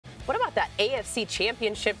What about that AFC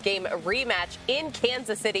Championship game rematch in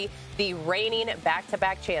Kansas City? The reigning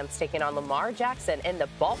back-to-back champs taking on Lamar Jackson and the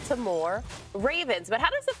Baltimore Ravens. But how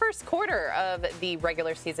does the first quarter of the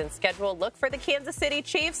regular season schedule look for the Kansas City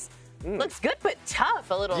Chiefs? Looks good, but tough.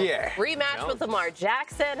 A little rematch with Lamar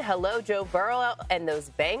Jackson. Hello, Joe Burrow and those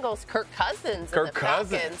Bengals, Kirk Cousins and the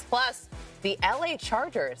Falcons. Plus, the LA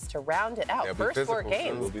Chargers to round it out. First four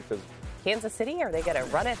games. Kansas City, are they going to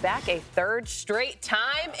run it back a third straight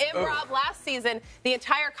time? Rob, last season, the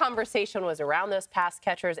entire conversation was around those pass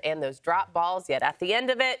catchers and those drop balls, yet at the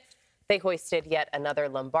end of it, they hoisted yet another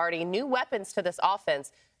Lombardi. New weapons to this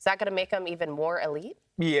offense. Is that going to make them even more elite?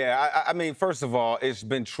 Yeah, I mean, first of all, it's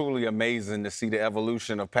been truly amazing to see the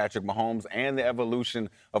evolution of Patrick Mahomes and the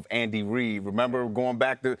evolution of Andy Reid. Remember going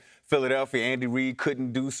back to Philadelphia, Andy Reid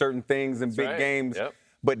couldn't do certain things in big games.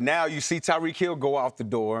 But now you see Tyreek Hill go out the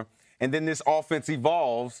door, and then this offense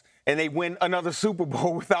evolves, and they win another Super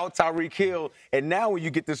Bowl without Tyreek Hill. And now when you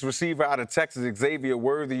get this receiver out of Texas, Xavier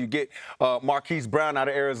Worthy, you get Marquise Brown out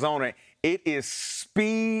of Arizona, it is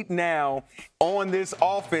speed now on this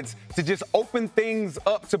offense to just open things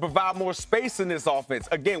up to provide more space in this offense.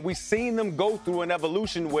 Again, we've seen them go through an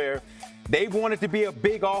evolution where they wanted to be a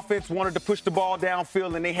big offense, wanted to push the ball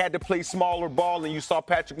downfield, and they had to play smaller ball, and you saw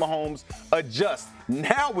Patrick Mahomes adjust.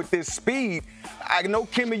 Now with this speed, I know,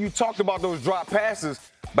 Kimmy, you talked about those drop passes,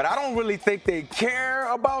 but I don't really think they care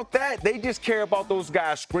about that. They just care about those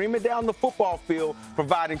guys screaming down the football field,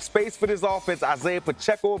 providing space for this offense. Isaiah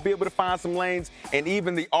Pacheco will be able to find some lanes, and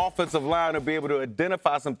even the offensive line will be able to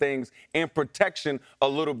identify some things in protection a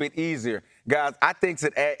little bit easier. Guys, I think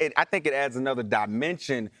it adds another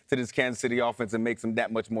dimension to this Kansas City offense and makes them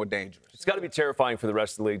that much more dangerous. It's got to be terrifying for the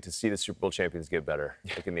rest of the league to see the Super Bowl champions get better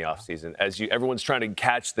in the offseason. Everyone's trying to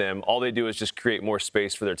catch them, all they do is just create more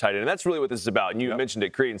space for their tight end. And that's really what this is about. And you mentioned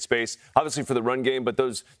it, creating space, obviously for the run game, but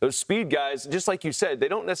those speed guys, just like you said, they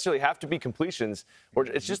don't necessarily have to be completions. Or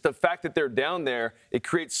it's just the fact that they're down there, it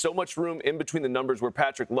creates so much room in between the numbers where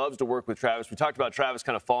Patrick loves to work with Travis. We talked about Travis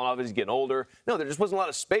kind of falling off as he's getting older. No, there just wasn't a lot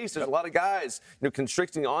of space. There's a lot of guys,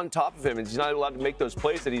 constricting on top of him, and he's not allowed to make those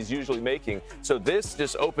plays that he's usually making. So this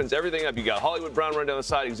just opens everything up. You got Hollywood Brown running down the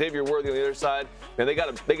side, Xavier Worthy on the other side, and they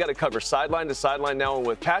got to cover sideline to sideline now. And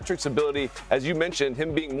with Patrick's ability, as you mentioned,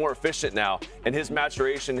 him being more efficient now, and his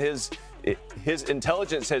maturation, his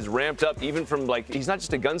intelligence has ramped up, even from, he's not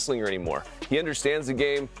just a gunslinger anymore. He understands the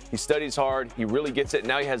game, he studies hard, he really gets it.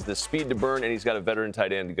 Now he has the speed to burn, and he's got a veteran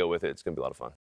tight end to go with it. It's going to be a lot of fun.